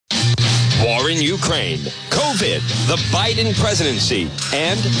in Ukraine, COVID, the Biden presidency,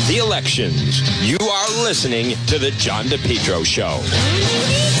 and the elections. You are listening to The John DePetro Show.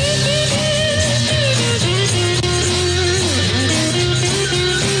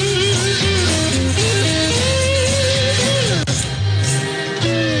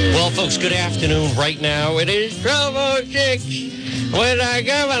 Well, folks, good afternoon. Right now, it is 12:06 with our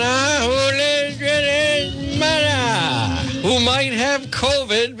governor who lives with his mother, who might have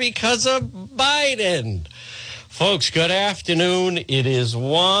COVID because of Biden. Folks, good afternoon. It is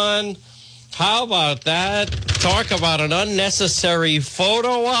 1. How about that? Talk about an unnecessary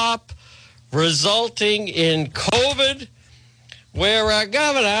photo op resulting in COVID, where a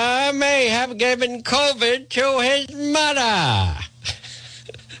governor may have given COVID to his mother.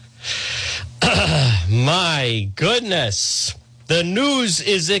 My goodness. The news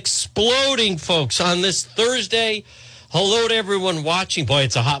is exploding, folks, on this Thursday. Hello to everyone watching. Boy,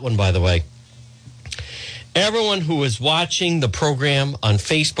 it's a hot one, by the way. Everyone who is watching the program on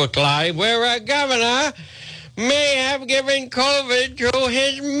Facebook Live, where a governor may have given COVID to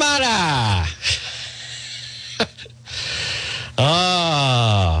his mother.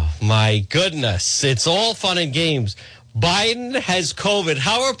 Oh, my goodness. It's all fun and games. Biden has COVID.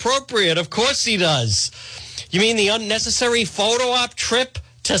 How appropriate. Of course he does. You mean the unnecessary photo op trip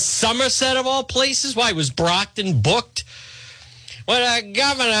to Somerset of all places? Why, was Brockton booked? With a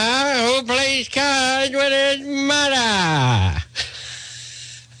governor who plays cards with his mother.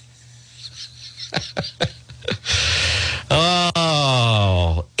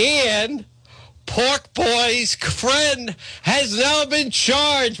 Oh, and Pork Boy's friend has now been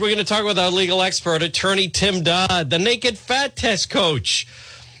charged. We're going to talk with our legal expert, attorney Tim Dodd. The naked fat test coach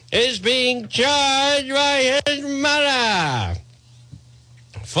is being charged by his mother.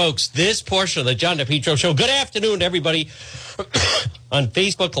 Folks, this portion of the John DePetro Show. Good afternoon to everybody on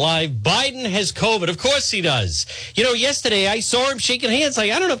Facebook Live. Biden has COVID. Of course he does. You know, yesterday I saw him shaking hands. Like,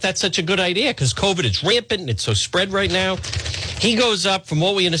 I don't know if that's such a good idea because COVID is rampant and it's so spread right now. He goes up, from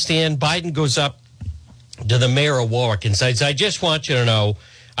what we understand, Biden goes up to the mayor of Warwick and says, I just want you to know,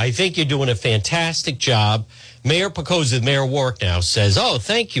 I think you're doing a fantastic job. Mayor Picozzi, the mayor of Warwick now, says, oh,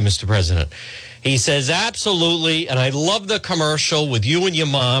 thank you, Mr. President. He says, absolutely, and I love the commercial with you and your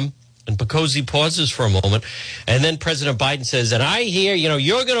mom. And Picozzi pauses for a moment. And then President Biden says, and I hear,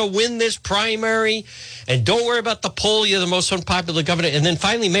 you're going to win this primary. And don't worry about the poll. You're the most unpopular governor. And then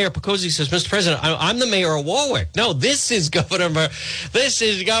finally, Mayor Picozzi says, Mr. President, I'm the mayor of Warwick. No, this is Governor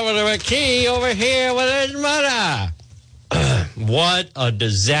McKee over here with his mother. What a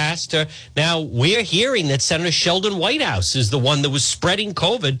disaster. Now, we're hearing that Senator Sheldon Whitehouse is the one that was spreading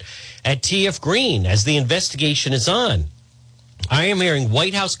COVID at TF Green as the investigation is on. I am hearing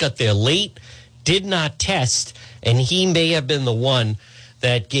White House got there late, did not test, and he may have been the one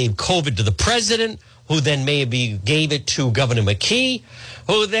that gave COVID to the president, who then maybe gave it to Governor McKee,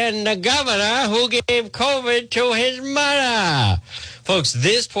 who then the governor who gave COVID to his mother. Folks,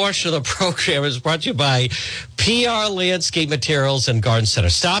 this portion of the program is brought to you by PR Landscape Materials and Garden Center.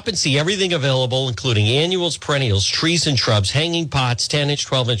 Stop and see everything available, including annuals, perennials, trees and shrubs, hanging pots, 10-inch,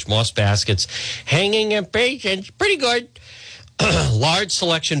 12-inch moss baskets, hanging impatiens, pretty good. Large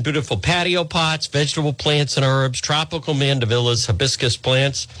selection, beautiful patio pots, vegetable plants and herbs, tropical mandevillas, hibiscus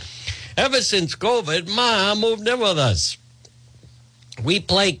plants. Ever since COVID, Mom moved in with us. We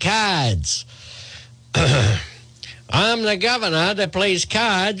play cards. I'm the governor that plays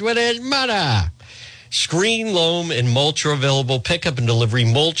cards with his mother. Screen, loam, and mulch are available. Pickup and delivery.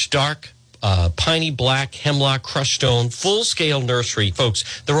 Mulch, dark, piney black, hemlock, crushed stone, full-scale nursery.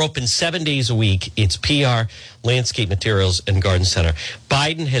 Folks, they're open 7 days a week. It's PR, Landscape Materials, and Garden Center.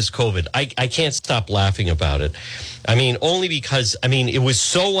 Biden has COVID. I can't stop laughing about it. I mean, only because, it was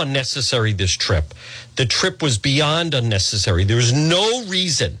so unnecessary, this trip. The trip was beyond unnecessary. There was no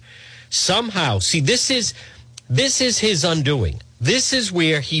reason. Somehow, see, this is his undoing. This is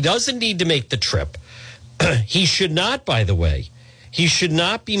where he doesn't need to make the trip. He should not, by the way. He should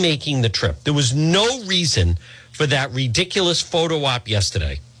not be making the trip. There was no reason for that ridiculous photo op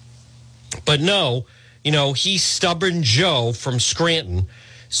yesterday. But no, he's stubborn Joe from Scranton,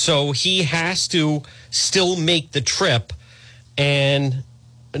 so he has to still make the trip. And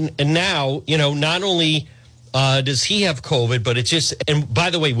now, not only does he have COVID, but it's just, and by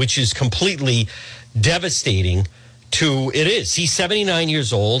the way, which is completely devastating he's 79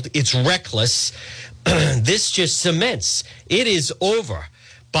 years old. It's reckless. This just cements it is over.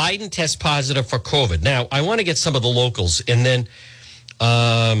 Biden tests positive for COVID. Now, I want to get some of the locals, and then,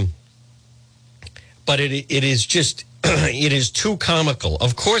 but it is just, it is too comical.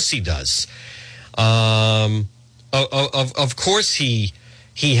 Of course he does. Of course he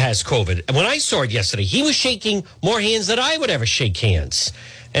he has COVID. And when I saw it yesterday, he was shaking more hands than I would ever shake hands.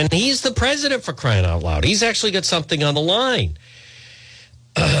 And he's the president, for crying out loud. He's actually got something on the line.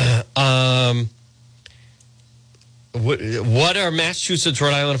 What are Massachusetts,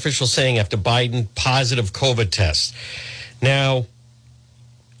 Rhode Island officials saying after Biden positive COVID test? Now,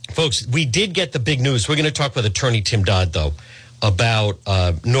 folks, we did get the big news. We're going to talk with attorney Tim Dodd, though, about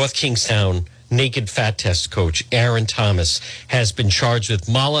North Kingstown naked fat test coach Aaron Thomas has been charged with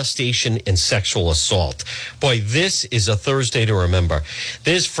molestation and sexual assault. Boy, this is a Thursday to remember.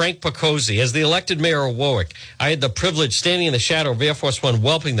 There's Frank Picozzi. As the elected mayor of Warwick, I had the privilege standing in the shadow of Air Force One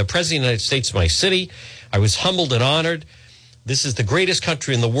welcoming the President of the United States to my city. I was humbled and honored. This is the greatest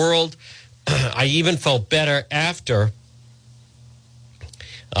country in the world. I even felt better after.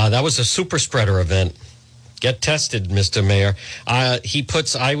 That was a super spreader event. Get tested, Mr. Mayor. He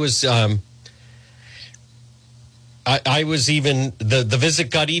puts, I was even, the visit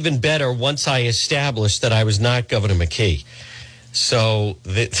got even better once I established that I was not Governor McKee. So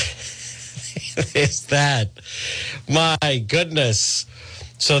there's that. My goodness.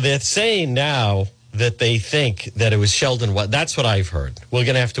 So they're saying now that they think that it was Sheldon. That's what I've heard. We're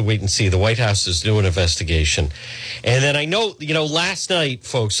going to have to wait and see. The White House is doing an investigation. And then I know, last night,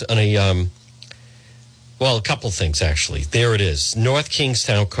 folks, on a couple things, actually. There it is. North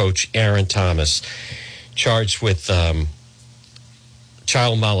Kingstown coach Aaron Thomas charged with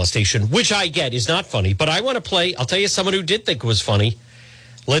child molestation, which I get is not funny. But I want to play. I'll tell you someone who did think it was funny.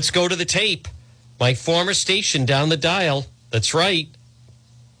 Let's go to the tape. My former station down the dial. That's right.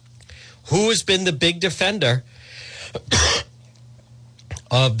 Who has been the big defender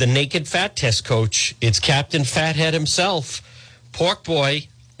of the naked fat test coach? It's Captain Fathead himself. Pork Boy.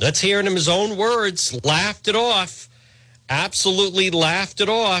 Let's hear it in his own words. Laughed it off. Absolutely laughed it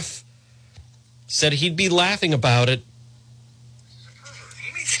off. Said he'd be laughing about it.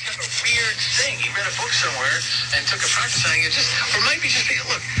 He may just have a weird thing. He read a book somewhere and took a practice on it. Or maybe just think,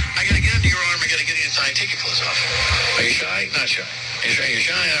 look, I got to get under your arm. I got to get inside. Take your clothes off. Are you shy? Not shy. You're shy?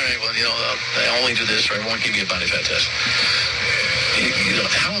 All right, well, I only do this, or I won't give you a body fat test. You know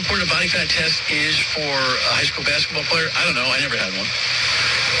how important a body fat test is for a high school basketball player? I don't know. I never had one.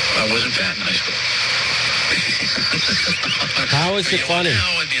 I wasn't fat in high school. How is it funny?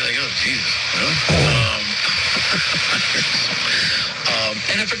 Now I'd be like, oh, Jesus. Really?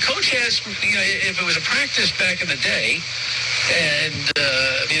 And if a coach has, if it was a practice back in the day, and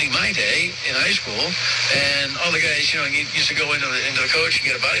meaning my day in high school, and all the guys, used to go into the coach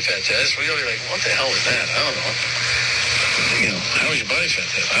and get a body fat test. We'd all be like, what the hell is that? I don't know. How was your body fat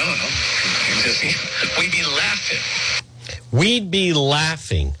test? I don't know. We'd be laughing. We'd be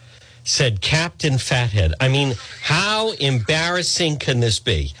laughing, said Captain Fathead. I mean, how embarrassing can this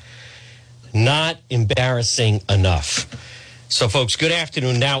be? Not embarrassing enough. So, folks, good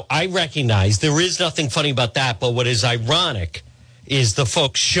afternoon. Now, I recognize there is nothing funny about that, but what is ironic is the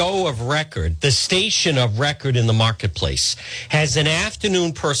folks' show of record, the station of record in the marketplace, has an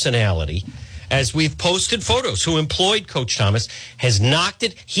afternoon personality, as we've posted photos, who employed Coach Thomas, has knocked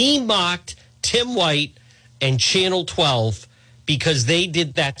it. He mocked Tim White and Channel 12 because they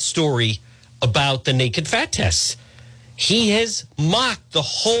did that story about the naked fat tests. He has mocked the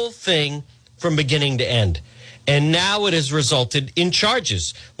whole thing from beginning to end. And now it has resulted in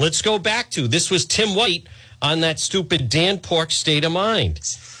charges. Let's go back to, this was Tim White on that stupid Dan Pork State of Mind.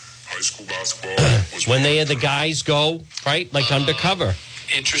 High school basketball. When they had the guys go, right, like undercover.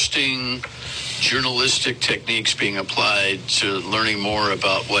 Interesting journalistic techniques being applied to learning more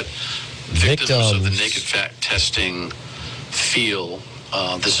about what victims of the naked fat testing feel.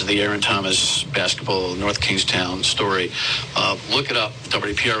 This is the Aaron Thomas basketball North Kingstown story. Look it up,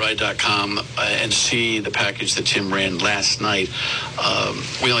 WPRI.com, and see the package that Tim ran last night.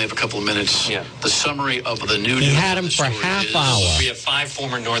 We only have a couple of minutes. Yeah. The summary of the new. He had him for half hour. We have 5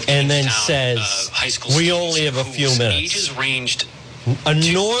 former North and Kingstown then says, high school we students only have a few whose minutes. Ages ranged. A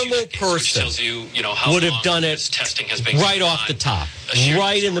normal Which person tells you, how would have long done this it testing has been right going off the on. top, A shared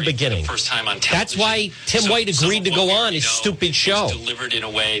right in the story beginning. For the first time on television. That's why Tim White agreed to go on his stupid show. It's delivered in a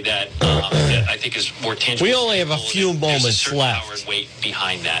way that, that I think is more tangible. We only have a few moments left. There's a certain power and weight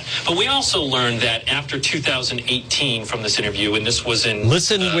behind that. But we also learned that after 2018 from this interview, and this was in...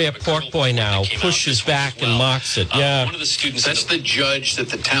 Listen where Pork Boy now pushes back and mocks it. Yeah. One of the students... That's the judge that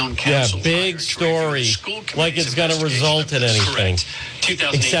the town council... Yeah, big story. Like it's going to result in anything. Correct.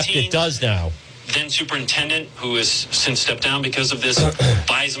 2018, except it does now. Then superintendent, who has since stepped down because of this,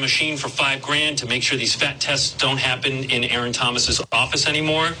 buys a machine for $5,000 to make sure these fat tests don't happen in Aaron Thomas's office. office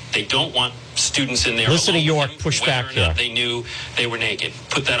anymore. They don't want students in there. Listen to alone York with them, push whether back or not here. They knew they were naked.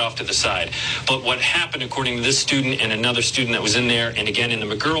 Put that off to the side. But what happened, according to this student and another student that was in there, and again in the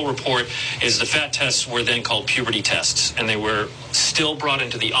McGurl report, is the FAT tests were then called puberty tests, and they were still brought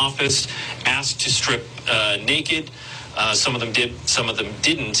into the office, asked to strip naked. Some of them did, some of them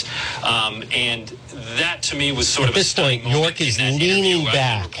didn't. And that, to me, was sort At of a this point, stunning York moment is in that leaning interview. I've been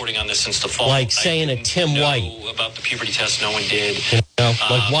back, reporting on this since the fall. like I saying to didn't Tim know White about the puberty test. No one did. like,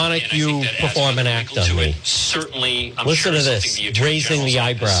 why And I don't you think that perform an adds act legal on to me? it. Certainly, I'm Listen sure to this, something the Attorney raising the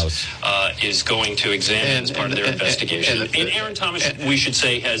General's eyebrows. office, is going to examine as part of their investigation. And Aaron Thomas, we should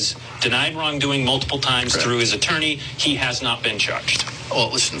say, has denied wrongdoing multiple times through his attorney. He has not been charged. Well,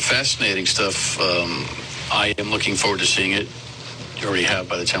 listen, fascinating stuff. I am looking forward to seeing it. You already have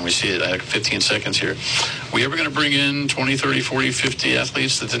by the time we see it. I have 15 seconds here. We ever going to bring in 20, 30, 40, 50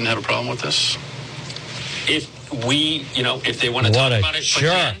 athletes that didn't have a problem with this? If we, if they want to What talk a about it, jerk.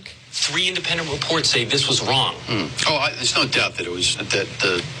 but then 3 independent reports say this was wrong. Oh, there's no doubt that it was that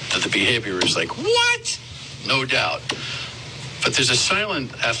the behavior is like, what? No doubt. But there's a silent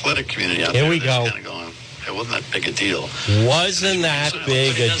athletic community out Here there we that's go. kind of going, it wasn't that big a deal. Wasn't that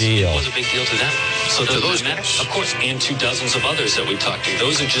big a It deal? was a big deal to them. So To doesn't those that matter? guys. Of course, and to dozens of others that we've talked to.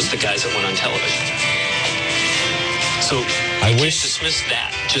 Those are just the guys that went on television. So I you wish- can't dismiss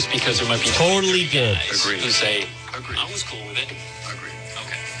that just because there might be Totally 30 did. guys Agreed. who say, Agreed. I was cool with it. Agreed.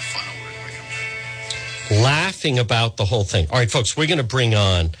 Okay. Final word. We come back. Laughing about the whole thing. All right, folks, we're going to bring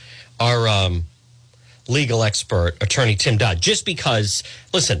on our legal expert, attorney Tim Dodd, just because,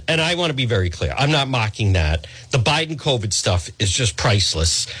 listen, and I want to be very clear, I'm not mocking that. The Biden COVID stuff is just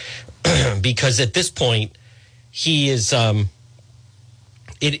priceless because at this point, he is,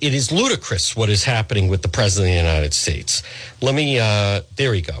 it is ludicrous what is happening with the president of the United States. Let me,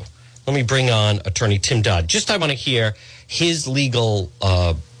 there we go. Let me bring on attorney Tim Dodd. Just I want to hear his legal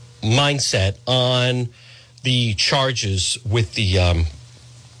mindset on the charges with the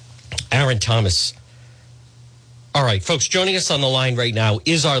Aaron Thomas. All right, folks, joining us on the line right now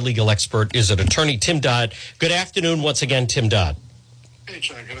is our legal expert, is it attorney Tim Dodd. Good afternoon once again, Tim Dodd. Hey,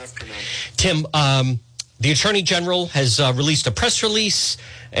 John, good afternoon. Tim, the Attorney General has released a press release,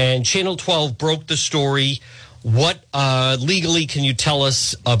 and Channel 12 broke the story. What legally can you tell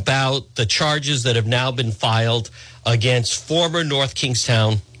us about the charges that have now been filed against former North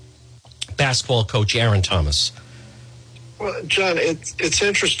Kingstown basketball coach Aaron Thomas? Well, John, it's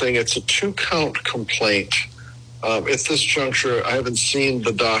interesting. It's a 2-count complaint. At this juncture, I haven't seen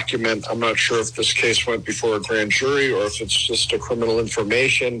the document. I'm not sure if this case went before a grand jury or if it's just a criminal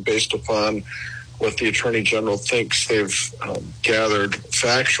information based upon what the Attorney General thinks they've gathered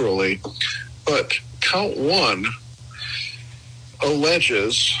factually. But count 1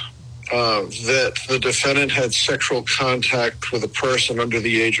 alleges that the defendant had sexual contact with a person under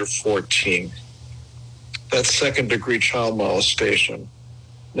the age of 14. That's second-degree child molestation.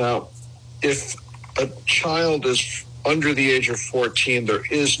 Now, if a child is under the age of 14, there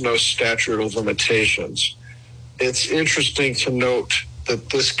is no statute of limitations. It's interesting to note that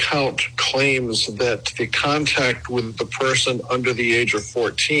this count claims that the contact with the person under the age of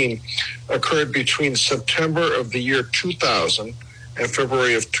 14 occurred between September of the year 2000 and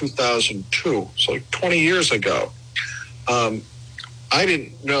February of 2002, so like 20 years ago. I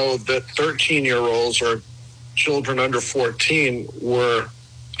didn't know that 13-year-olds or children under 14 were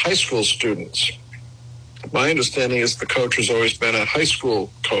high school students. My understanding is the coach has always been a high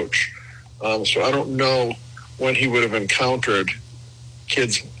school coach. So I don't know when he would have encountered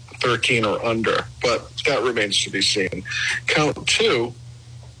kids 13 or under, but that remains to be seen. Count 2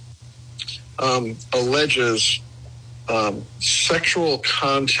 alleges sexual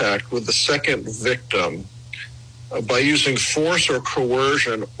contact with the second victim by using force or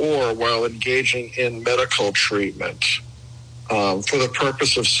coercion or while engaging in medical treatment for the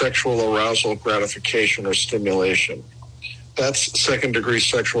purpose of sexual arousal, gratification, or stimulation. That's second-degree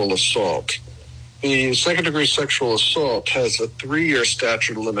sexual assault. The second-degree sexual assault has a 3-year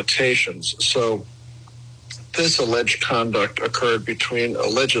statute of limitations. So this alleged conduct occurred between,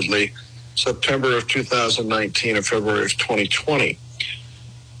 allegedly, September of 2019 and February of 2020.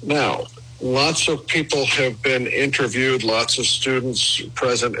 Now, lots of people have been interviewed, lots of students,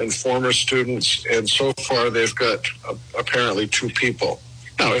 present and former students, and so far they've got apparently 2 people.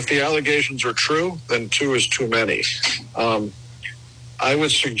 Now, if the allegations are true, then 2 is too many. I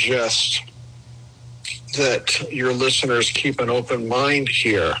would suggest that your listeners keep an open mind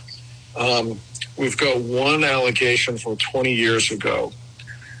here. We've got 1 allegation from 20 years ago.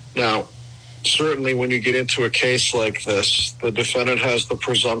 Now, certainly when you get into a case like this, the defendant has the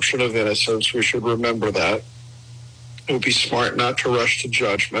presumption of innocence. We should remember that. It would be smart not to rush to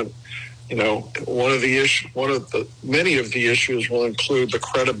judgment. You know, many of the issues will include the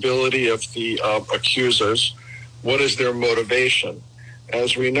credibility of the accusers. What is their motivation?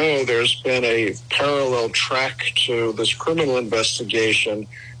 As we know, there's been a parallel track to this criminal investigation,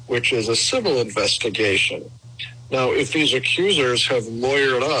 which is a civil investigation. Now, if these accusers have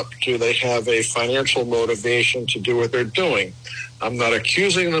lawyered up, do they have a financial motivation to do what they're doing? I'm not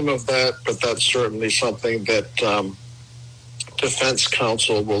accusing them of that, but that's certainly something that defense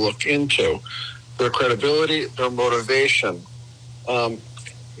counsel will look into. Their credibility, their motivation.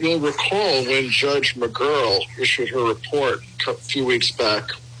 You'll recall when Judge McGurl issued her report a few weeks back,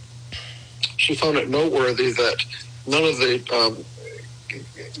 she found it noteworthy that none of the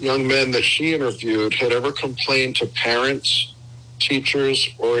young men that she interviewed had ever complained to parents, teachers,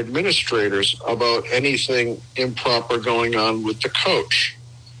 or administrators about anything improper going on with the coach.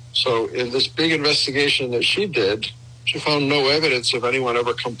 So in this big investigation that she did, she found no evidence of anyone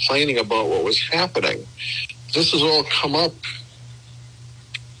ever complaining about what was happening. This has all come up,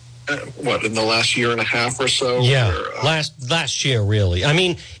 in the last year and a half or so? Yeah, last year, really. I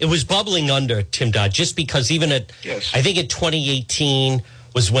mean, it was bubbling under, Tim Dodd, just because even I think at 2018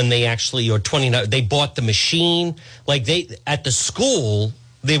 was when they actually, or 29, they bought the machine. Like, at the school,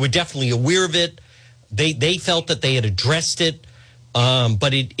 they were definitely aware of it. They felt that they had addressed it,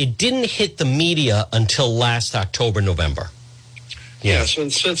 but it didn't hit the media until last October, November. Yes,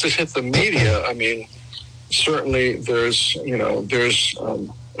 and since it hit the media, I mean, certainly there's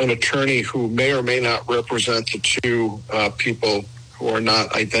an attorney who may or may not represent the two people who are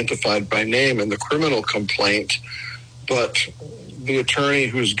not identified by name in the criminal complaint, but the attorney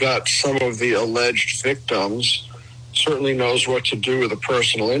who's got some of the alleged victims certainly knows what to do with a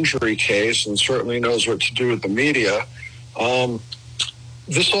personal injury case and certainly knows what to do with the media.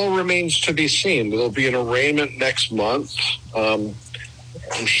 This all remains to be seen. There'll be an arraignment next month.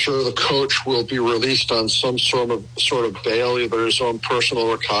 I'm sure the coach will be released on some sort of bail, either his own personal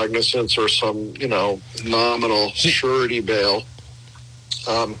recognizance or some, nominal surety bail.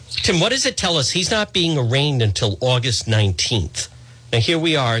 Tim, what does it tell us? He's not being arraigned until August 19th. Now, here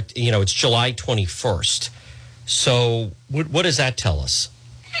we are, it's July 21st. So what does that tell us?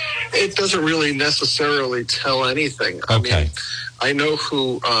 It doesn't really necessarily tell anything. Okay. I mean, I know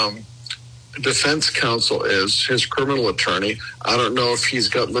who defense counsel is, his criminal attorney. I don't know if he's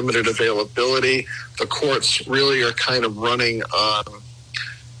got limited availability. The courts really are kind of running on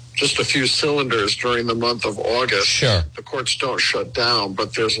just a few cylinders during the month of August. Sure. The courts don't shut down,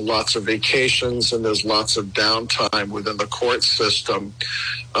 but there's lots of vacations and there's lots of downtime within the court system.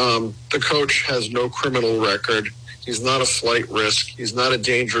 The coach has no criminal record. He's not a flight risk. He's not a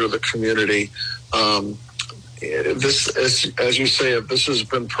danger to the community. This, as you say, this has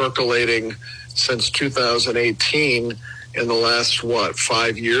been percolating since 2018. In the last,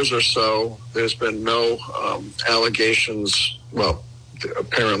 5 years or so, there's been no allegations. Well,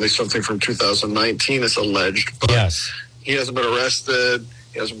 apparently something from 2019 is alleged. But yes. He hasn't been arrested.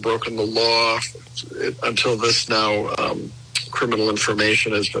 He hasn't broken the law until this now criminal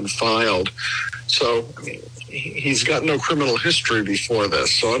information has been filed. So, I mean, he's got no criminal history before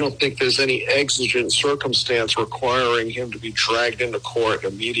this, so I don't think there's any exigent circumstance requiring him to be dragged into court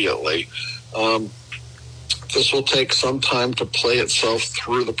immediately. This will take some time to play itself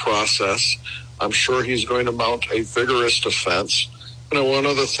through the process. I'm sure he's going to mount a vigorous defense. One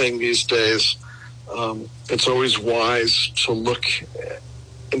other thing these days, it's always wise to look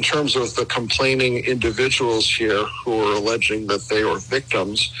in terms of the complaining individuals here who are alleging that they are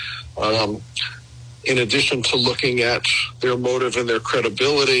victims. In addition to looking at their motive and their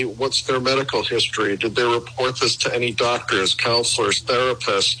credibility, what's their medical history? Did they report this to any doctors, counselors,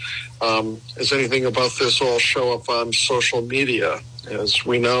 therapists? Does anything about this all show up on social media? As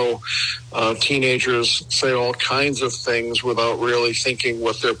we know, teenagers say all kinds of things without really thinking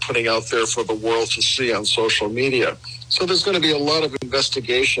what they're putting out there for the world to see on social media. So there's going to be a lot of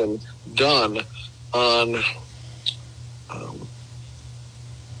investigation done on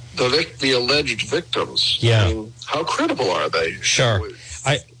the alleged victims. Yeah. I mean, how credible are they? Sure.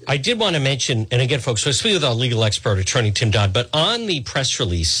 I did want to mention, and again, folks, so I speak with our legal expert, attorney Tim Dodd, but on the press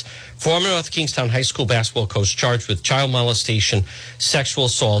release, former North Kingstown High School basketball coach charged with child molestation, sexual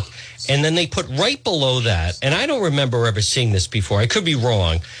assault, and then they put right below that, and I don't remember ever seeing this before. I could be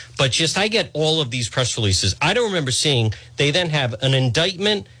wrong, but I get all of these press releases. I don't remember seeing, they then have an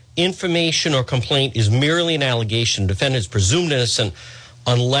indictment, information, or complaint is merely an allegation. Defendant is presumed innocent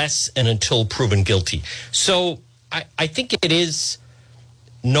unless and until proven guilty. So I think it is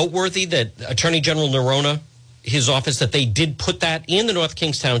noteworthy that Attorney General Nerona, his office, that they did put that in the North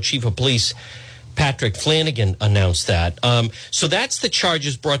Kingstown Chief of Police Patrick Flanagan announced that. So that's the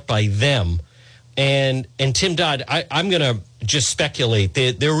charges brought by them. And Tim Dodd, I'm going to just speculate.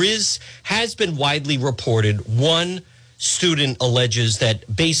 There has been widely reported one student alleges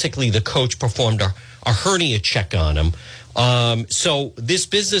that basically the coach performed a hernia check on him. So this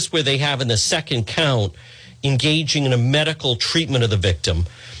business where they have in the second count engaging in a medical treatment of the victim,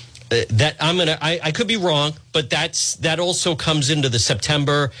 I could be wrong, but that also comes into the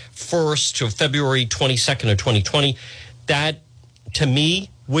September 1st to February 22nd of 2020. That, to me,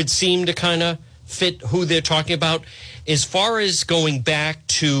 would seem to kind of fit who they're talking about. As far as going back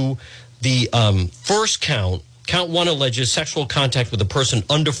to the first count one alleges sexual contact with a person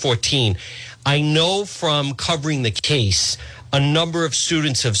under 14. I know from covering the case, a number of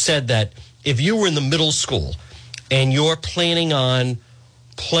students have said that if you were in the middle school and you're planning on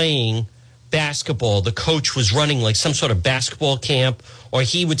playing basketball, the coach was running like some sort of basketball camp, or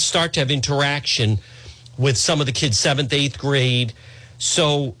he would start to have interaction with some of the kids, 7th, 8th grade.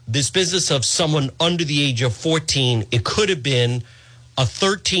 So this business of someone under the age of 14, it could have been a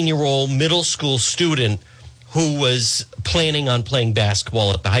 13-year-old middle school student who was planning on playing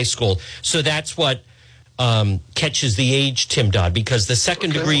basketball at the high school. So that's what catches the age, Tim Dodd, because the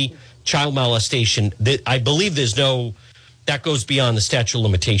second-degree child molestation, I believe that goes beyond the statute of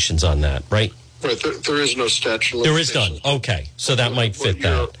limitations on that, right? Right, there is no statute of limitations. There is none. Okay, so that might fit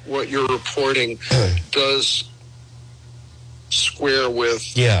that. What you're reporting does square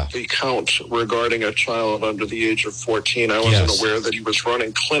with the count regarding a child under the age of 14. I wasn't aware that he was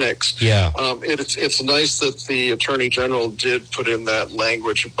running clinics. It's nice that the Attorney General did put in that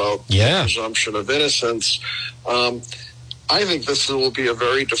language about the presumption of innocence. I think this will be a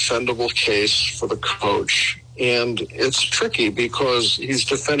very defendable case for the coach. And it's tricky because he's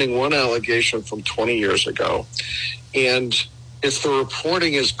defending one allegation from 20 years ago. And if the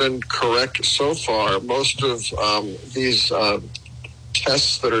reporting has been correct so far, most of these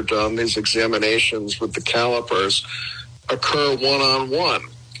tests that are done, these examinations with the calipers, occur one-on-one.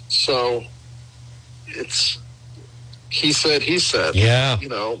 So it's he said. Yeah. You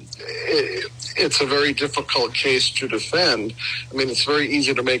know, it's a very difficult case to defend. I mean, it's very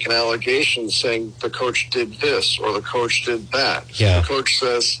easy to make an allegation saying the coach did this or the coach did that. Yeah. The coach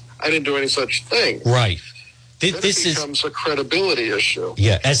says, I didn't do any such thing. Right. This becomes a credibility issue.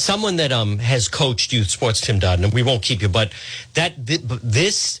 Yeah, as someone that has coached youth sports, Tim Dodd, and we won't keep you, but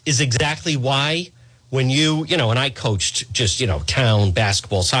this is exactly why when and I coached just, town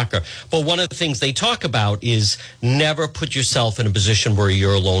basketball, soccer. But one of the things they talk about is never put yourself in a position where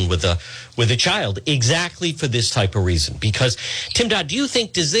you're alone with a child, exactly for this type of reason. Because, Tim Dodd, do you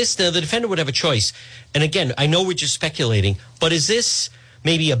think, the defendant would have a choice? And again, I know we're just speculating, but is this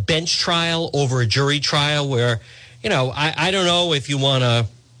maybe a bench trial over a jury trial where, I don't know if you want to,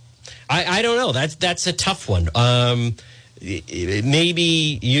 I don't know. That's a tough one.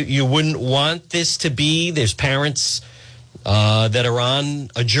 Maybe you wouldn't want this to be, there's parents that are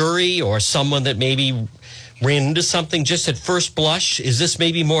on a jury or someone that maybe ran into something just at first blush. Is this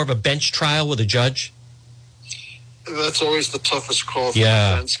maybe more of a bench trial with a judge? That's always the toughest call for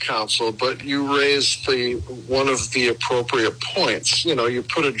defense counsel, but you raised one of the appropriate points. You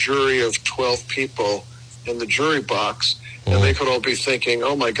put a jury of 12 people in the jury box, and they could all be thinking,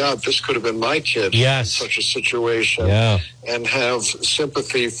 oh, my God, this could have been my kid in such a situation, and have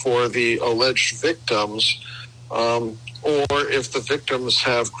sympathy for the alleged victims. Or if the victims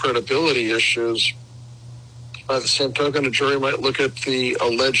have credibility issues, by the same token, a jury might look at the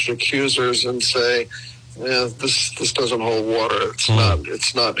alleged accusers and say, this doesn't hold water.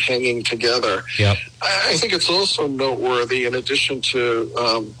 It's not hanging together. Yep. I think it's also noteworthy, in addition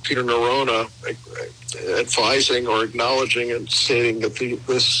to Peter Nerona advising or acknowledging and stating that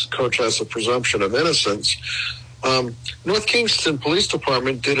this coach has a presumption of innocence, North Kingston Police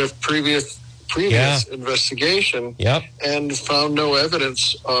Department did a previous investigation and found no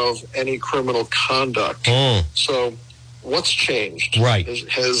evidence of any criminal conduct. So what's changed? Right.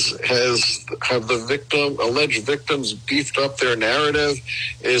 Have the alleged victims beefed up their narrative?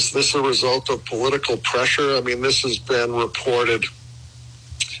 Is this a result of political pressure? I mean, this has been reported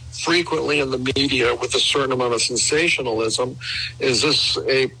frequently in the media with a certain amount of sensationalism. Is this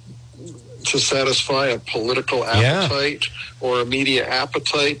to satisfy a political appetite or a media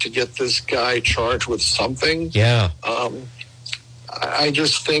appetite to get this guy charged with something? I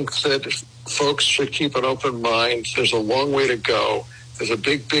just think that folks should keep an open mind. There's a long way to go. There's a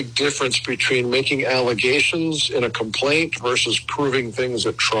big, big difference between making allegations in a complaint versus proving things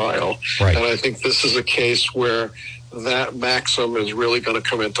at trial. Right. And I think this is a case where that maxim is really going to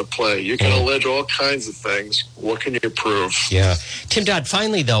come into play. You can allege all kinds of things. What can you prove? Yeah. Tim Dodd,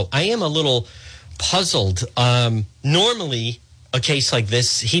 finally, though, I am a little puzzled. Normally, a case like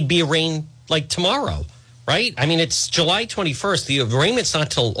this, he'd be arraigned like tomorrow, right? I mean, it's July 21st. The arraignment's not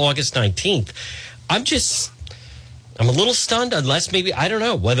till August 19th. I'm a little stunned, unless maybe, I don't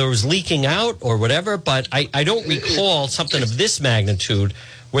know, whether it was leaking out or whatever, but I don't recall something of this magnitude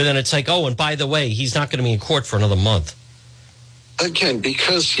where then it's like, oh, and by the way, he's not going to be in court for another month. Again,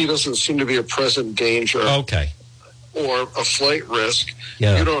 because he doesn't seem to be a present danger. Okay. Or a flight risk.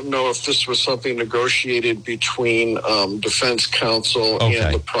 Yeah. You don't know if this was something negotiated between defense counsel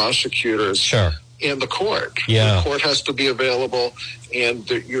and the prosecutors. Sure. And the court. Yeah. The court has to be available, and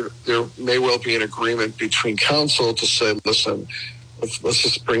there may well be an agreement between counsel to say, listen, let's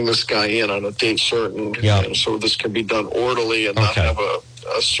just bring this guy in on a date certain, so this can be done orderly and not have a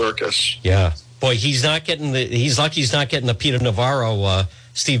circus. Yeah. Boy, he's lucky he's not getting the Peter Navarro,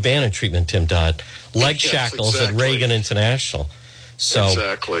 Steve Bannon treatment, Tim Dodd. Leg shackles at Reagan International. So,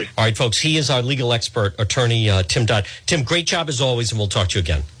 exactly. All right, folks, he is our legal expert, attorney Tim Dodd. Tim, great job as always, and we'll talk to you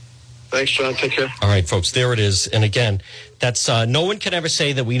again. Thanks, John. Take care. All right, folks, there it is. And again, that's no one can ever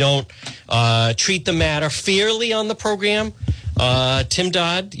say that we don't treat the matter fairly on the program. Tim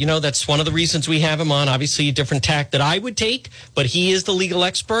Dodd, that's one of the reasons we have him on. Obviously, a different tack that I would take, but he is the legal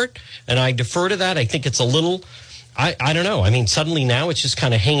expert, and I defer to that. I think it's a little, I don't know. I mean, suddenly now it's just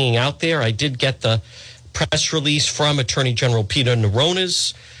kind of hanging out there. I did get the press release from Attorney General Peter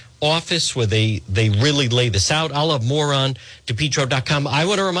Nerona's office where they really lay this out. I'll have more on DePetro.com. I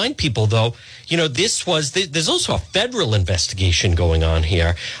want to remind people, though, there's also a federal investigation going on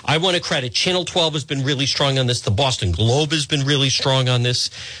here. I want to credit Channel 12 has been really strong on this. The Boston Globe has been really strong on this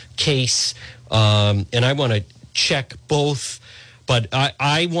case. And I want to check both. But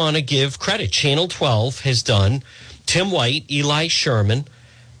I want to give credit. Channel 12 has done, Tim White, Eli Sherman,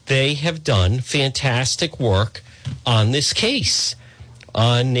 they have done fantastic work on this case.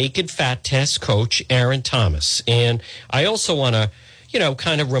 Naked Fat Test coach Aaron Thomas. And I also want to,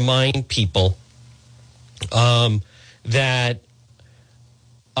 kind of remind people that,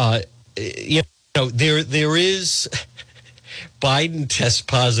 there is Biden test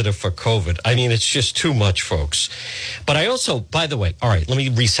positive for COVID. I mean, it's just too much, folks. But I also, by the way, all right, let me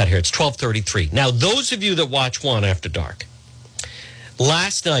reset here. It's 12:33. Now, those of you that watch Juan After Dark,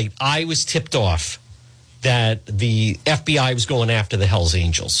 last night I was tipped off that the FBI was going after the Hells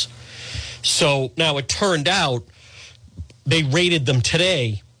Angels. So now it turned out they raided them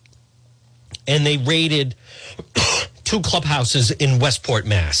today, and they raided two clubhouses in Westport,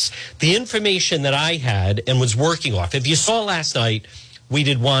 Mass. The information that I had and was working off, if you saw last night, we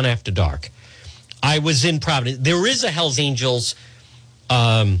did Juan After Dark. I was in Providence. There is a Hells Angels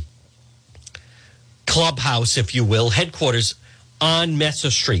clubhouse, if you will, headquarters on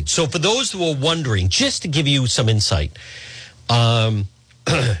Messer Street. So for those who are wondering, just to give you some insight about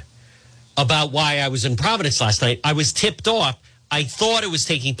why I was in Providence last night, I was tipped off. I thought it was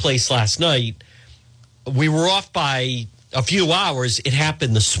taking place last night. We were off by a few hours. It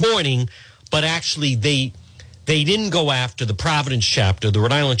happened this morning, but actually they didn't go after the Providence chapter, the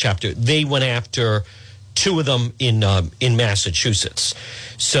Rhode Island chapter. They went after two of them in Massachusetts.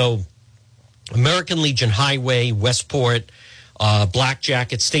 So American Legion Highway, Westport, Black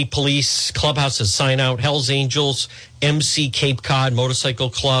Jacket, State Police, Clubhouses Sign Out, Hells Angels, MC Cape Cod Motorcycle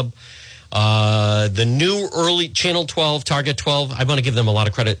Club, the new early Channel 12, Target 12. I want to give them a lot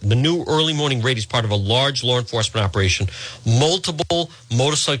of credit. The new early morning raid is part of a large law enforcement operation. Multiple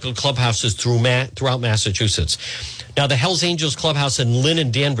motorcycle clubhouses throughout Massachusetts. Now, the Hells Angels Clubhouse in Lynn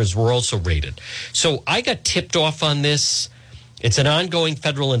and Danvers were also raided. So I got tipped off on this. It's an ongoing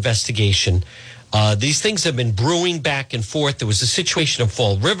federal investigation. These things have been brewing back and forth. There was a situation of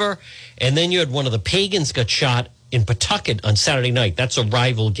Fall River, and then you had one of the Pagans got shot in Pawtucket on Saturday night. That's a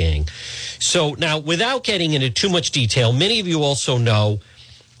rival gang. So now, without getting into too much detail, many of you also know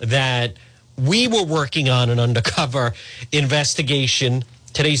that we were working on an undercover investigation.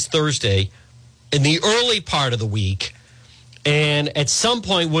 Today's Thursday, in the early part of the week, and at some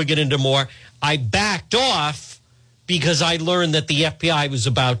point we'll get into more. I backed off because I learned that the FBI was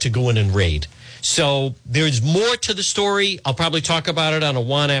about to go in and raid. So there's more to the story. I'll probably talk about it on a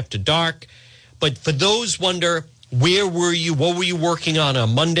Juan After Dark. But for those wonder, where were you? What were you working on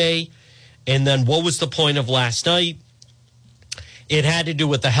Monday? And then what was the point of last night? It had to do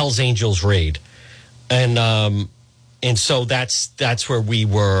with the Hells Angels raid. And so that's where we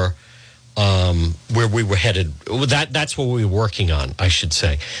were headed. That's what we were working on, I should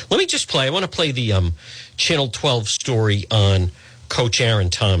say. Let me just play. I want to play the Channel 12 story on Coach Aaron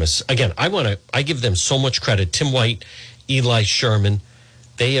Thomas. Again, I give them so much credit. Tim White, Eli Sherman,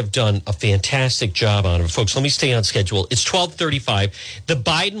 They have done a fantastic job on it. Folks, let me stay on schedule. It's 12:35. The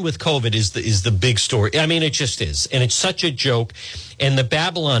Biden with COVID is the big story. I mean, it just is. And it's such a joke. And the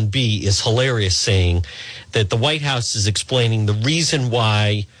Babylon Bee is hilarious, saying that the White House is explaining the reason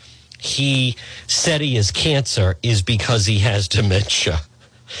why he said he has cancer is because he has dementia.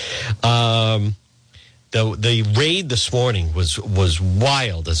 The raid this morning was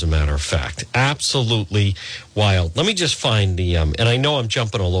wild, as a matter of fact. Absolutely wild. Let me just find the, and I know I'm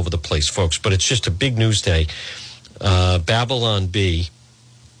jumping all over the place, folks, but it's just a big news day. Babylon Bee.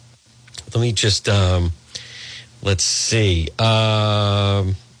 Let me just, let's see.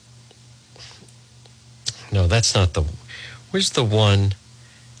 No, that's not the, where's the one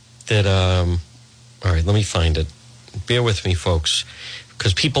that, all right, let me find it. Bear with me, folks,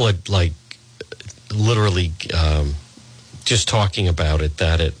 because people are like, literally just talking about it,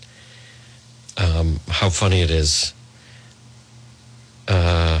 that it how funny it is.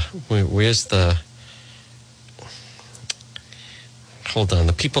 Where's the, hold on,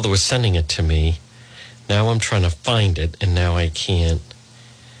 the people that were sending it to me, now I'm trying to find it and now I can't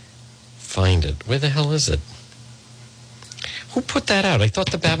find it. Where the hell is it? Who put that out? I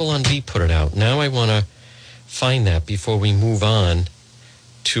thought the Babylon Bee put it out. Now I want to find that before we move on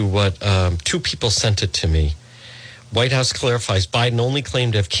to what two people sent it to me. White House clarifies Biden only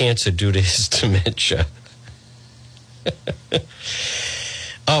claimed to have cancer due to his dementia.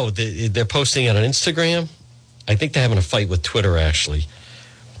 Oh, they're posting it on Instagram? I think they're having a fight with Twitter, actually.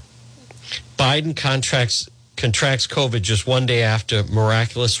 Biden contracts COVID just one day after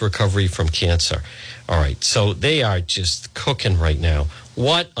miraculous recovery from cancer. All right, so they are just cooking right now.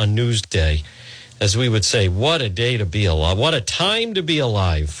 What a news day. As we would say, what a day to be alive. What a time to be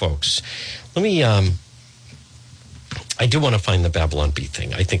alive, folks. Let me, I do want to find the Babylon Bee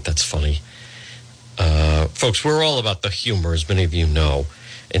thing. I think that's funny. Folks, we're all about the humor, as many of you know.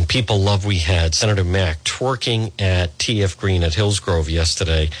 And people love we had Senator Mack twerking at TF Green at Hillsgrove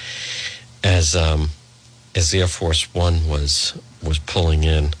yesterday as Air Force One was pulling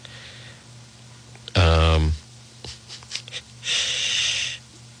in.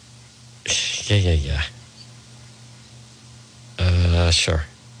 Yeah. Sure.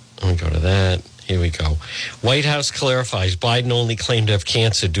 Let me go to that. Here we go. White House clarifies Biden only claimed to have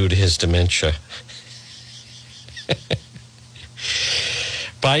cancer due to his dementia.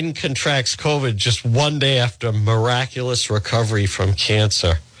 Biden contracts COVID just one day after miraculous recovery from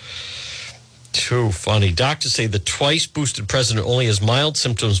cancer. Too funny. Doctors say the twice-boosted president only has mild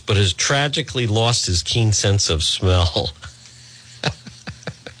symptoms but has tragically lost his keen sense of smell.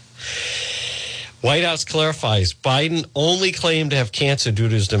 White House clarifies Biden only claimed to have cancer due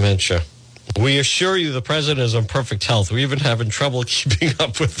to his dementia. We assure you the president is in perfect health. We're even having trouble keeping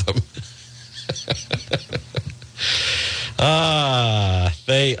up with him.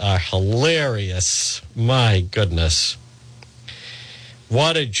 They are hilarious. My goodness.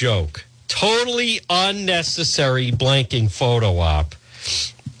 What a joke. Totally unnecessary blanking photo op.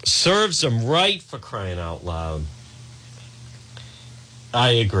 Serves them right, for crying out loud. I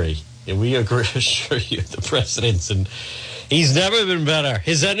agree. And we agree, assure you, the president's, and he's never been better.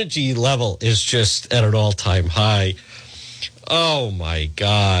 His energy level is just at an all-time high. Oh, my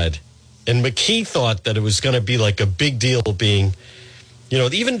God. And McKee thought that it was going to be like a big deal being, you know,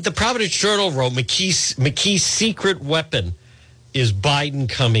 even the Providence Journal wrote McKee's secret weapon is Biden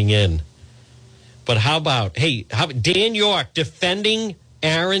coming in. But how about Dan York defending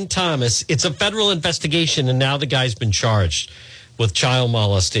Aaron Thomas? It's a federal investigation, and now the guy's been charged with child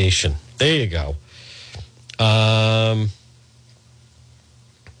molestation. There you go. Let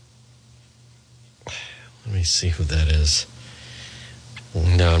me see who that is.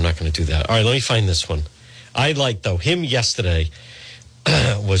 No, I'm not going to do that. All right, let me find this one. I like, though, him yesterday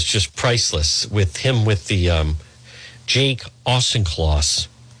was just priceless with him with the Jake Auchincloss.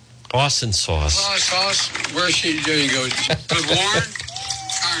 Austin sauce. Sauce. Where's she? There you go. Good Warren.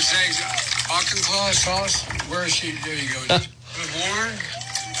 Auchincloss sauce. Where is she? There you go. Good Warren.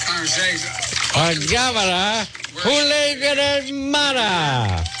 Our governor, who lives in his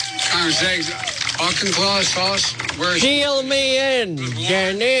mother. Auchincloss sauce. Where is she? Seal me in,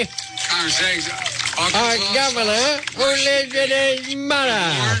 Jenny. Our governor, who lives in his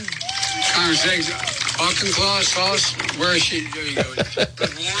mother. Auchincloss sauce. Where is she? There you go.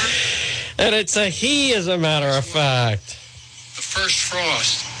 Good Warren. And it's a he, as a matter of fact. The first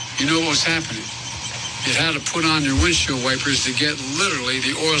frost. You know what was happening? You had to put on your windshield wipers to get literally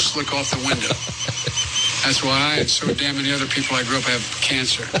the oil slick off the window. That's why I and so damn many other people I grew up have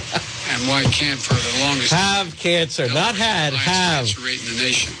cancer. And why I can't for the longest have cancer, not had, have. Cancer rate in the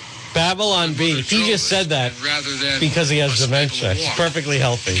nation. Babylon Bee. He just said that because he has dementia. He's perfectly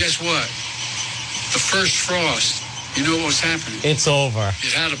healthy. Guess what? The first frost, you know what was happening? It's over.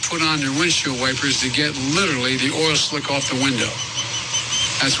 You had to put on your windshield wipers to get literally the oil slick off the window.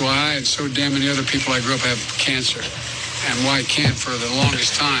 That's why I and so damn many other people I grew up have cancer. And why I can't for the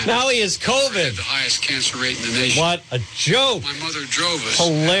longest time. Now he has COVID. We had the highest cancer rate in the nation. What a joke. My mother drove us.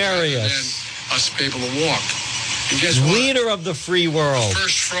 Hilarious. And us be able to walk. And guess what? Leader of the free world. The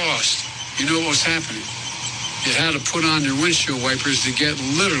first frost, you know what was happening? You had to put on your windshield wipers to get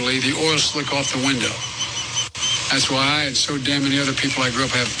literally the oil slick off the window. That's why I and so damn many other people I grew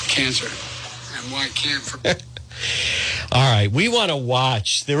up have cancer. And why I can't for... All right, we want to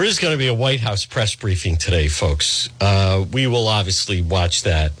watch. There is going to be a White House press briefing today, folks. We will obviously watch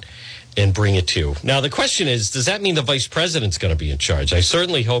that and bring it to you. Now, the question is, does that mean the vice president's going to be in charge? I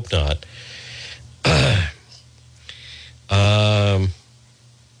certainly hope not.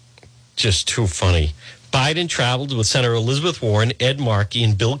 Just too funny. Biden traveled with Senator Elizabeth Warren, Ed Markey,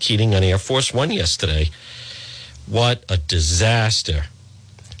 and Bill Keating on Air Force One yesterday. What a disaster.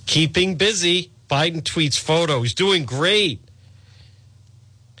 Keeping busy. Biden tweets photos, doing great.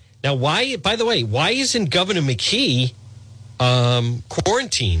 Now, why, by the way, why isn't Governor McKee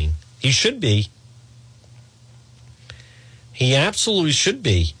quarantining? He should be. He absolutely should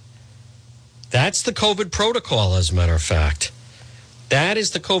be. That's the COVID protocol, as a matter of fact. That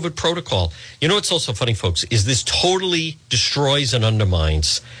is the COVID protocol. You know what's also funny, folks, is this totally destroys and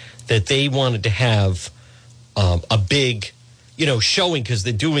undermines that they wanted to have a big... showing because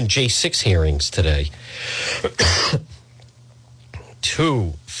they're doing J6 hearings today.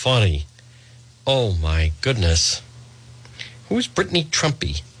 Too funny. Oh, my goodness. Who's Brittany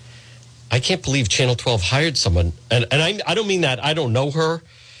Trumpy? I can't believe Channel 12 hired someone. And I don't mean that. I don't know her.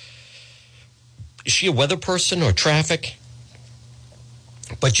 Is she a weather person or traffic?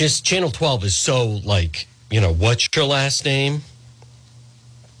 But just Channel 12 is so like, what's your last name?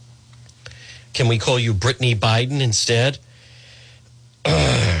 Can we call you Brittany Biden instead?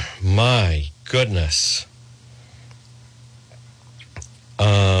 My goodness.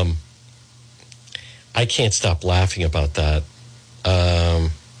 I can't stop laughing about that.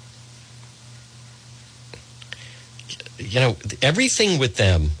 Everything with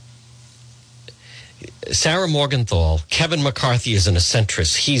them. Sarah Morgenthau, Kevin McCarthy is an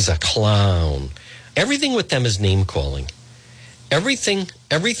eccentrist. He's a clown. Everything with them is name calling. Everything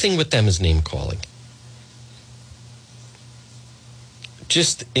with them is name calling.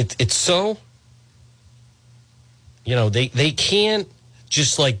 Just it's so, they can't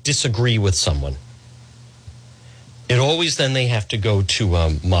just like disagree with someone. It always then they have to go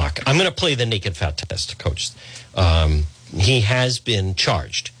to mock. I'm going to play the naked fat test, Coach. He has been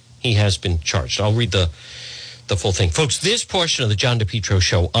charged. I'll read the full thing. Folks, this portion of the John DePietro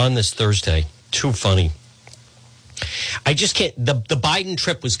show on this Thursday, too funny. I just can't. The Biden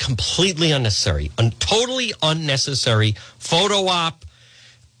trip was completely unnecessary, totally unnecessary photo op.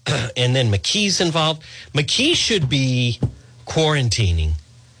 And then McKee's involved. McKee should be quarantining.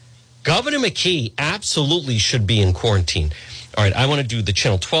 Governor McKee absolutely should be in quarantine. All right, I want to do the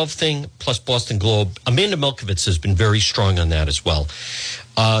Channel 12 thing, plus Boston Globe. Amanda Milkovich has been very strong on that as well.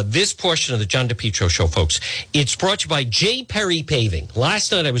 This portion of the John DePietro show, folks, it's brought to you by J. Perry Paving.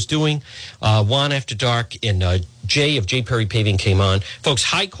 Last night I was doing Juan After Dark, and Jay of J. Perry Paving came on. Folks,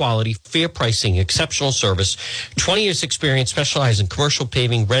 high quality, fair pricing, exceptional service, 20 years experience, specialized in commercial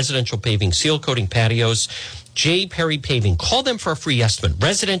paving, residential paving, seal coating patios. J. Perry Paving. Call them for a free estimate.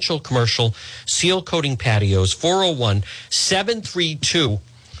 Residential, commercial, seal coating patios, 401-732-1730.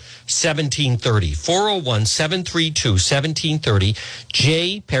 401-732-1730.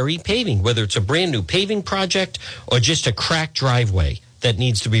 J. Perry Paving. Whether it's a brand new paving project or just a cracked driveway that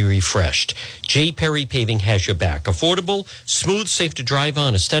needs to be refreshed, J. Perry Paving has your back. Affordable, smooth, safe to drive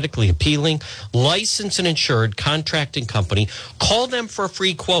on, aesthetically appealing, licensed and insured contracting company. Call them for a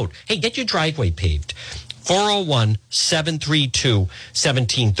free quote. Hey, get your driveway paved.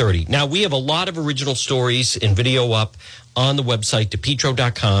 401-732-1730. Now, we have a lot of original stories and video up on the website,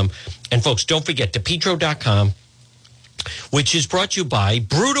 DePietro.com. And, folks, don't forget, DePietro.com, which is brought to you by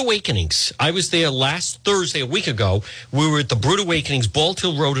Brood Awakenings. I was there last Thursday, a week ago. We were at the Brood Awakenings, Bald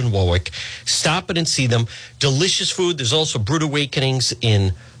Hill Road in Warwick. Stop it and see them. Delicious food. There's also Brood Awakenings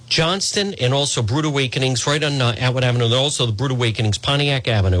in Johnston, and also Brood Awakenings right on Atwood Avenue. There's also the Brood Awakenings, Pontiac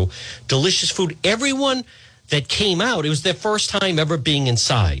Avenue. Delicious food. Everyone that came out, it was their first time ever being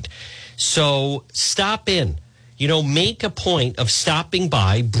inside. So stop in. Make a point of stopping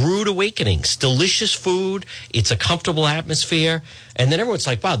by Brood Awakenings. Delicious food. It's a comfortable atmosphere. And then everyone's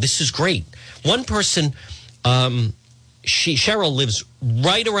like, wow, this is great. One person Cheryl lives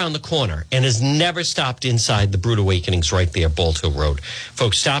right around the corner and has never stopped inside the Brood Awakenings right there, Bald Hill Road.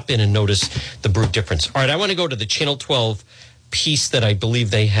 Folks, stop in and notice the Brood difference. All right, I want to go to the Channel 12 piece that I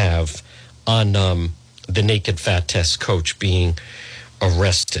believe they have on the naked fat test coach being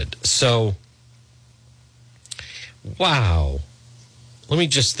arrested. So, wow. Let me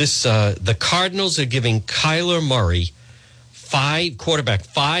just, the Cardinals are giving Kyler Murray, quarterback,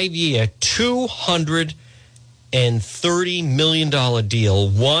 5-year, $230 million deal,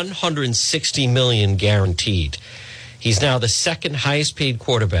 $160 million guaranteed. He's now the second highest paid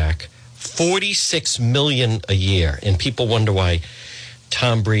quarterback, $46 million a year. And people wonder why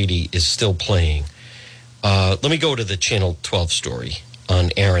Tom Brady is still playing. Let me go to the Channel 12 story on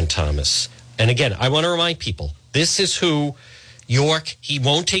Aaron Thomas. And again, I want to remind people, this is who York, he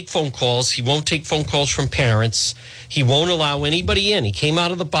won't take phone calls. He won't take phone calls from parents. He won't allow anybody in. He came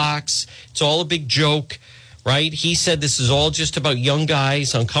out of the box. It's all a big joke, right? He said this is all just about young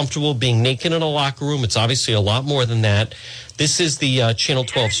guys uncomfortable being naked in a locker room. It's obviously a lot more than that. This is the Channel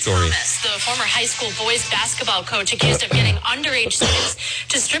 12 story. Thomas, the former high school boys basketball coach accused of getting underage students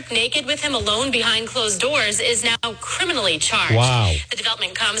to strip naked with him alone behind closed doors, is now criminally charged. Wow. The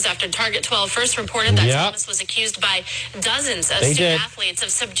development comes after Target 12 first reported that Thomas was accused by dozens of student athletes of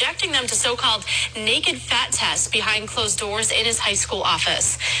subjecting them to so-called naked fat tests behind closed doors in his high school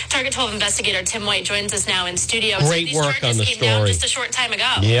office. Target 12 investigator Tim White joins us now in studio. Great work on the story. Down just a short time ago.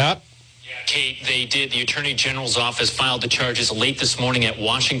 Yep. Kate, they did. The Attorney General's office filed the charges late this morning at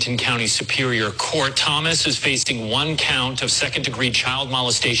Washington County Superior Court. Thomas is facing 1 count of second-degree child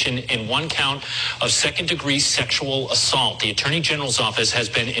molestation and 1 count of second-degree sexual assault. The Attorney General's office has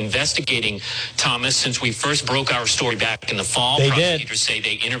been investigating Thomas since we first broke our story back in the fall. Prosecutors say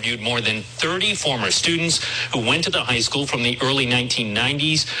they interviewed more than 30 former students who went to the high school from the early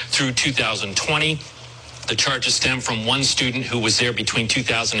 1990s through 2020. The charges stem from one student who was there between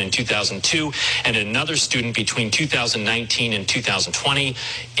 2000 and 2002 and another student between 2019 and 2020.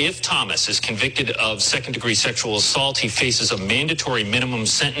 If Thomas is convicted of second-degree sexual assault, he faces a mandatory minimum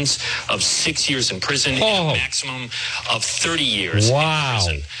sentence of 6 years in prison and a maximum of 30 years in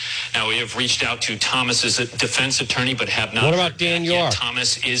prison. Now, we have reached out to Thomas's defense attorney, but have not. What about Dan York?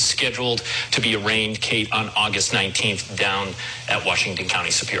 Thomas is scheduled to be arraigned, Kate, on August 19th down at Washington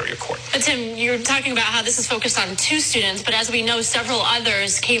County Superior Court. But Tim, you're talking about how this is focused on 2 students, but as we know, several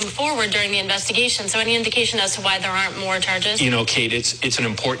others came forward during the investigation. So any indication as to why there aren't more charges? You know, Kate, it's an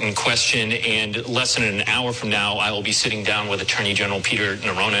important question, and less than an hour from now, I will be sitting down with Attorney General Peter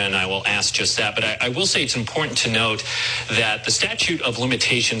Neronha, and I will ask just that. But I will say it's important to note that the statute of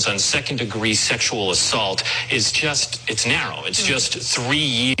limitations on second-degree sexual assault is it's narrow. It's just 3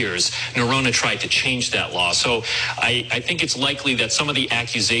 years. Neronha tried to change that law. So I think it's likely that some of the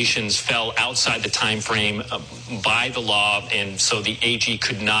accusations fell outside the time frame by the law, and so the AG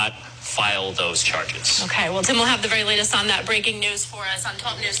could not file those charges. Okay, well, Tim will have the very latest on that. Breaking news for us on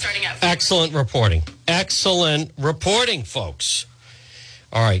 12 News starting at 4. Excellent reporting. Excellent reporting, folks.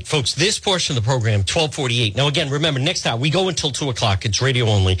 All right, folks, this portion of the program, 1248. Now, again, remember, next hour, we go until 2 o'clock. It's radio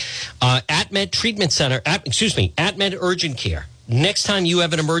only. AtMed Treatment Center, AtMed Urgent Care. Next time you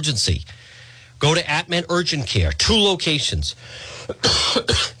have an emergency, go to AtMed Urgent Care. 2 locations.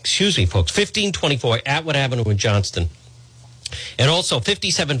 Excuse me, folks. 1524 Atwood Avenue in Johnston. And also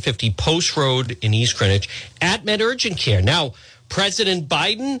 5750 Post Road in East Greenwich. AtMed Urgent Care. Now, President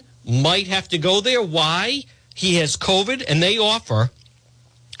Biden might have to go there. Why? He has COVID, and they offer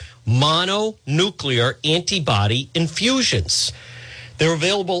mononuclear antibody infusions. They're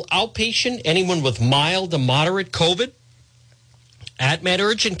available outpatient, anyone with mild to moderate COVID. AtMed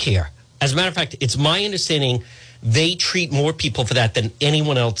Urgent Care. As a matter of fact, it's my understanding they treat more people for that than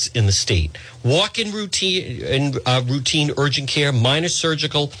anyone else in the state. Walk-in routine urgent care, minor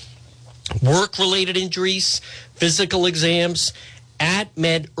surgical, work-related injuries, physical exams.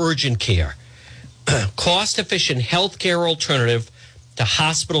 AtMed Urgent Care. Cost-efficient healthcare alternative to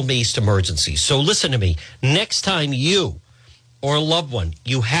hospital-based emergencies. So listen to me. Next time you or a loved one,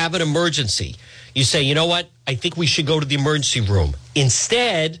 you have an emergency, you say, you know what? I think we should go to the emergency room.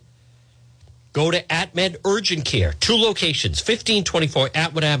 Instead, go to AtMed Urgent Care. 2 locations, 1524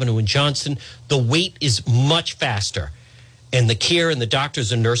 Atwood Avenue in Johnston. The wait is much faster, and the care and the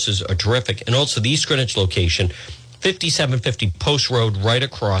doctors and nurses are terrific. And also the East Greenwich location, 5750 Post Road, right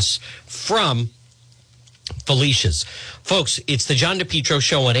across from Felicia's. Folks, it's the John DePietro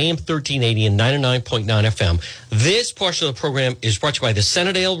Show on AM 1380 and 99.9 FM. This portion of the program is brought to you by the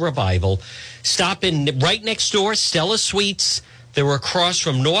Centerdale Revival. Stop in right next door, Stella Suites. They were across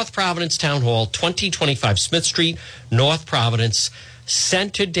from North Providence Town Hall, 2025 Smith Street, North Providence.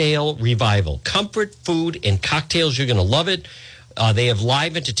 Centerdale Revival. Comfort, food, and cocktails. You're going to love it. They have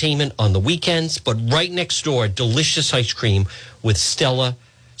live entertainment on the weekends, but right next door, delicious ice cream with Stella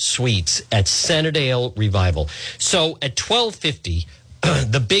Sweets at Centerdale Revival. So at 12:50,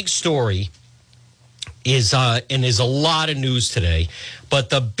 the big story is, and there's a lot of news today, but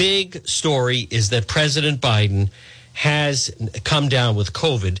the big story is that President Biden has come down with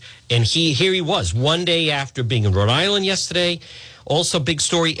COVID, and here he was one day after being in Rhode Island yesterday. Also, big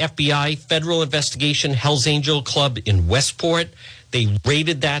story, FBI, federal investigation, Hell's Angel Club in Westport. They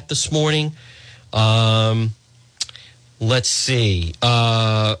raided that this morning. Let's see.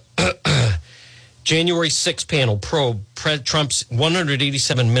 January 6th panel probe Trump's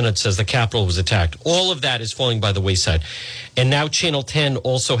 187 minutes as the Capitol was attacked. All of that is falling by the wayside. And now Channel 10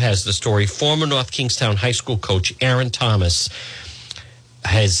 also has the story. Former North Kingstown High School coach Aaron Thomas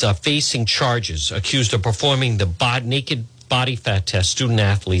has facing charges, accused of performing the naked body fat test, student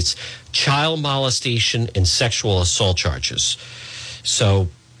athletes, child molestation, and sexual assault charges. So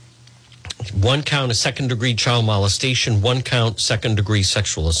one count of second-degree child molestation, one count second-degree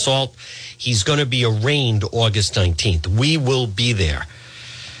sexual assault. He's going to be arraigned August 19th. We will be there.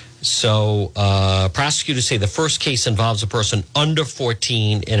 So prosecutors say the first case involves a person under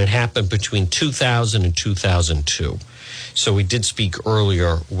 14, and it happened between 2000 and 2002. So we did speak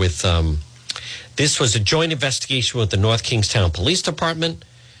earlier with, this was a joint investigation with the North Kingstown Police Department.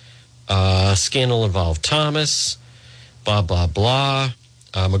 Scandal involved Thomas, blah, blah, blah.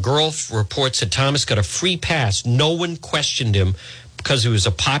 McGurl reports that Thomas got a free pass. No one questioned him because he was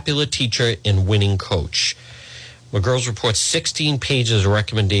a popular teacher and winning coach. McGurl's reports 16 pages of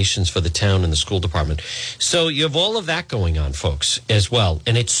recommendations for the town and the school department. So you have all of that going on, folks, as well.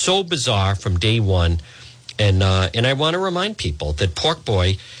 And it's so bizarre from day one. And I want to remind people that Pork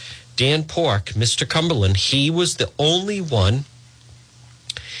Boy, Dan Pork, Mr. Cumberland, he was the only one.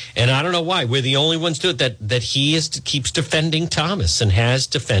 And I don't know why. We're the only ones do it, that he keeps defending Thomas and has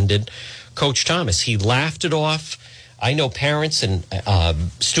defended Coach Thomas. He laughed it off. I know parents and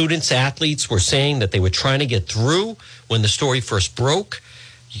students, athletes were saying that they were trying to get through when the story first broke.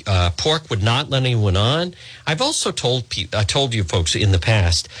 Pork would not let anyone on. I've also told you folks in the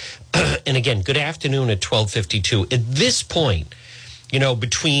past, and again, good afternoon at 12:52. At this point,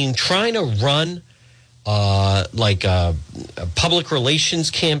 between trying to run like a public relations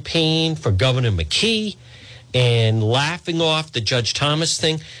campaign for Governor McKee and laughing off the Judge Thomas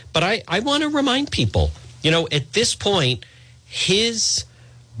thing. But I want to remind people, at this point, his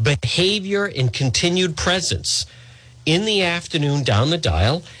behavior and continued presence in the afternoon down the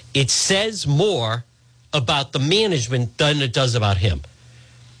dial, it says more about the management than it does about him.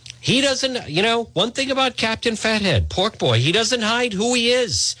 He doesn't, one thing about Captain Fathead, Pork Boy, he doesn't hide who he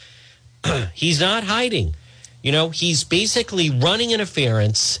is. He's not hiding. He's basically running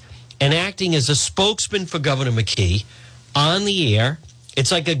interference and acting as a spokesman for Governor McKee on the air.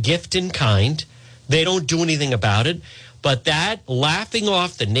 It's like a gift in kind. They don't do anything about it. But that laughing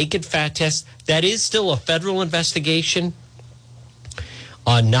off the naked fat test, that is still a federal investigation.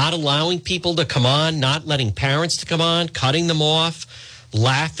 Not allowing people to come on, not letting parents to come on, cutting them off,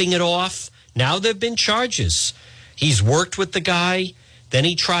 laughing it off. Now there have been charges. He's worked with the guy. Then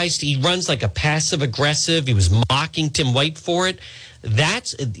he runs like a passive aggressive. He was mocking Tim White for it.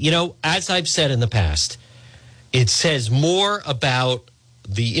 That's, as I've said in the past, it says more about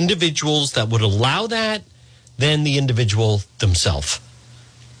the individuals that would allow that than the individual themselves.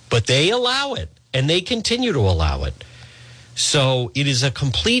 But they allow it, and they continue to allow it. So it is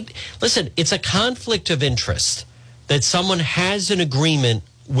it's a conflict of interest that someone has an agreement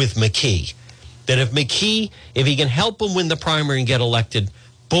with McKee. That if he can help him win the primary and get elected,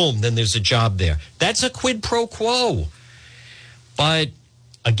 boom, then there's a job there. That's a quid pro quo. But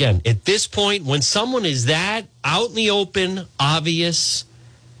again, at this point, when someone is that out in the open, obvious,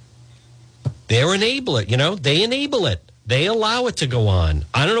 they enable it. They enable it. They allow it to go on.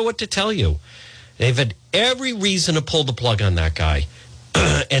 I don't know what to tell you. They've had every reason to pull the plug on that guy,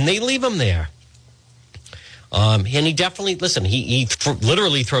 and they leave him there. And he definitely, he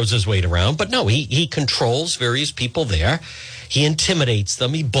literally throws his weight around, but no, he controls various people there. He intimidates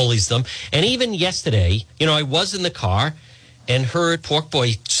them. He bullies them. And even yesterday, I was in the car and heard Pork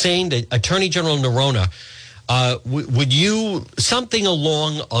Boy saying to Attorney General Nerona, would you, something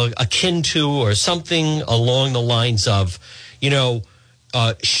along akin to or something along the lines of,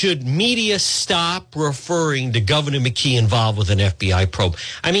 should media stop referring to Governor McKee involved with an FBI probe?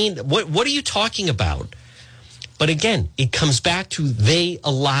 I mean, what are you talking about? But again, it comes back to they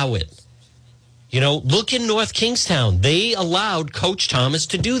allow it. Look in North Kingstown. They allowed Coach Thomas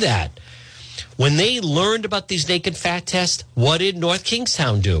to do that. When they learned about these naked fat tests, what did North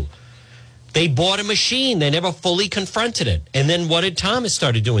Kingstown do? They bought a machine. They never fully confronted it. And then what did Thomas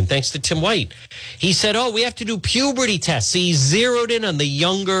started doing, thanks to Tim White? He said, we have to do puberty tests. He zeroed in on the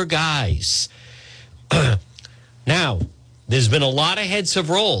younger guys. Now, there's been a lot of heads have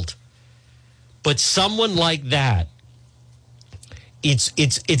rolled. But someone like that, it's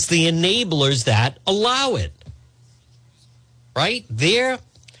the enablers that allow it. Right? They're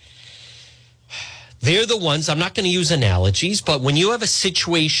the ones, I'm not going to use analogies, but when you have a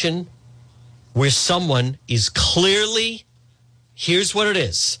situation where someone is clearly, here's what it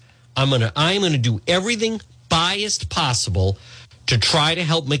is. I'm gonna do everything biased possible to try to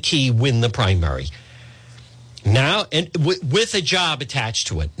help McKee win the primary. Now, and with a job attached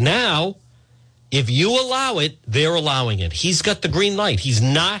to it. Now, if you allow it, they're allowing it. He's got the green light. He's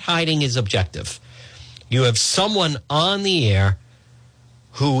not hiding his objective. You have someone on the air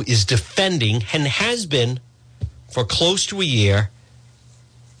who is defending and has been for close to a year,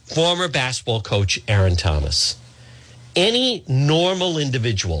 former basketball coach Aaron Thomas. Any normal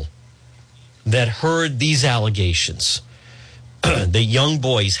individual that heard these allegations, the young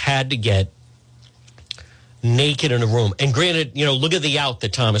boys had to get naked in a room. And granted, look at the out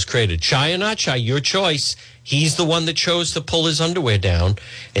that Thomas created. Shy or not shy, your choice. He's the one that chose to pull his underwear down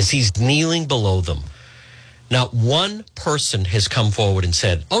as he's kneeling below them. Not one person has come forward and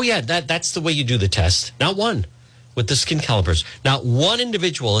said, yeah, that's the way you do the test. Not one. With the skin calipers. Not one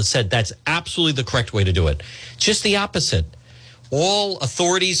individual has said that's absolutely the correct way to do it. Just the opposite. All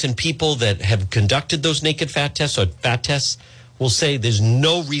authorities and people that have conducted those naked fat tests or fat tests will say there's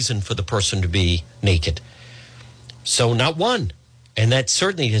no reason for the person to be naked. So not one. And that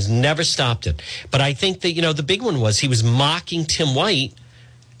certainly has never stopped it. But I think that, the big one was he was mocking Tim White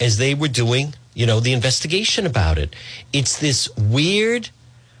as they were doing, the investigation about it. It's this weird...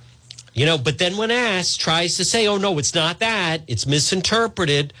 but then when asked, tries to say, no, it's not that. It's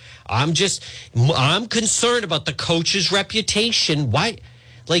misinterpreted. I'm concerned about the coach's reputation. Why?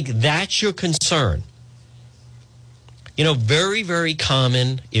 That's your concern. Very, very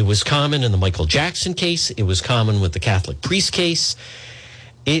common. It was common in the Michael Jackson case. It was common with the Catholic priest case.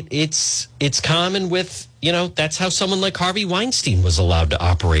 It's common with, that's how someone like Harvey Weinstein was allowed to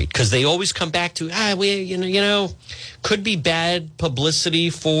operate, because they always come back to, could be bad publicity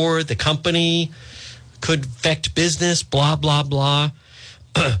for the company, could affect business, blah, blah, blah.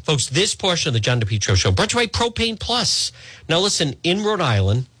 Folks, this portion of the John DePetro Show brought to you by Propane Plus. Now listen, in Rhode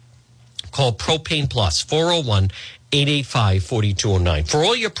Island, call Propane Plus, 401-885-4209. For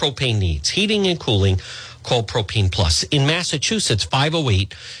all your propane needs, heating and cooling, call Propane Plus. In Massachusetts,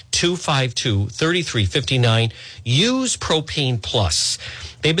 508-252-3359. Use Propane Plus.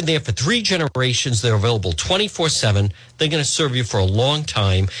 They've been there for 3 generations. They're available 24/7. They're going to serve you for a long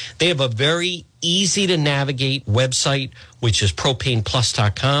time. They have a very easy to navigate website, which is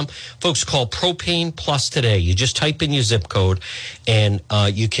propaneplus.com. Folks, call Propane Plus today. You just type in your zip code and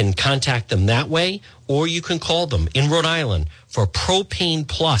you can contact them that way, or you can call them in Rhode Island for Propane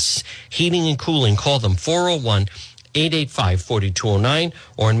Plus heating and cooling. Call them 401-885-4209,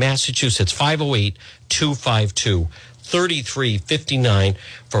 or in Massachusetts 508-252-3359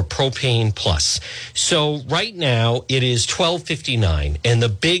 for Propane Plus. So right now it is 12:59, and the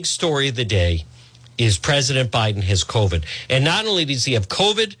big story of the day is President Biden has COVID. And not only does he have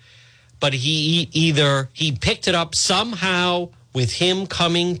COVID, but he picked it up somehow with him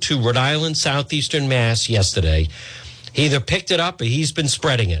coming to Rhode Island, southeastern Mass yesterday. He either picked it up or he's been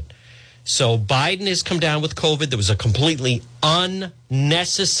spreading it. So Biden has come down with COVID. There was a completely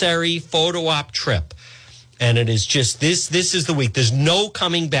unnecessary photo op trip. And it is just this is the week. There's no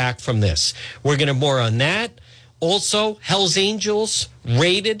coming back from this. We're going to more on that. Also, Hell's Angels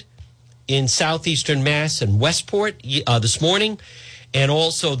raided in southeastern Mass and Westport this morning. And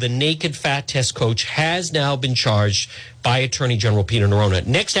also the naked fat test coach has now been charged by Attorney General Peter Neronha.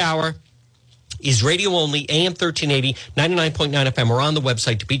 Next hour is radio only, AM 1380, 99.9 FM, or on the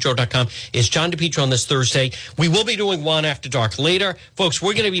website, DePetro.com. It's John DePetro on this Thursday. We will be doing One After Dark later. Folks,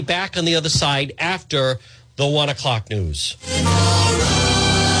 we're going to be back on the other side after the 1 o'clock news.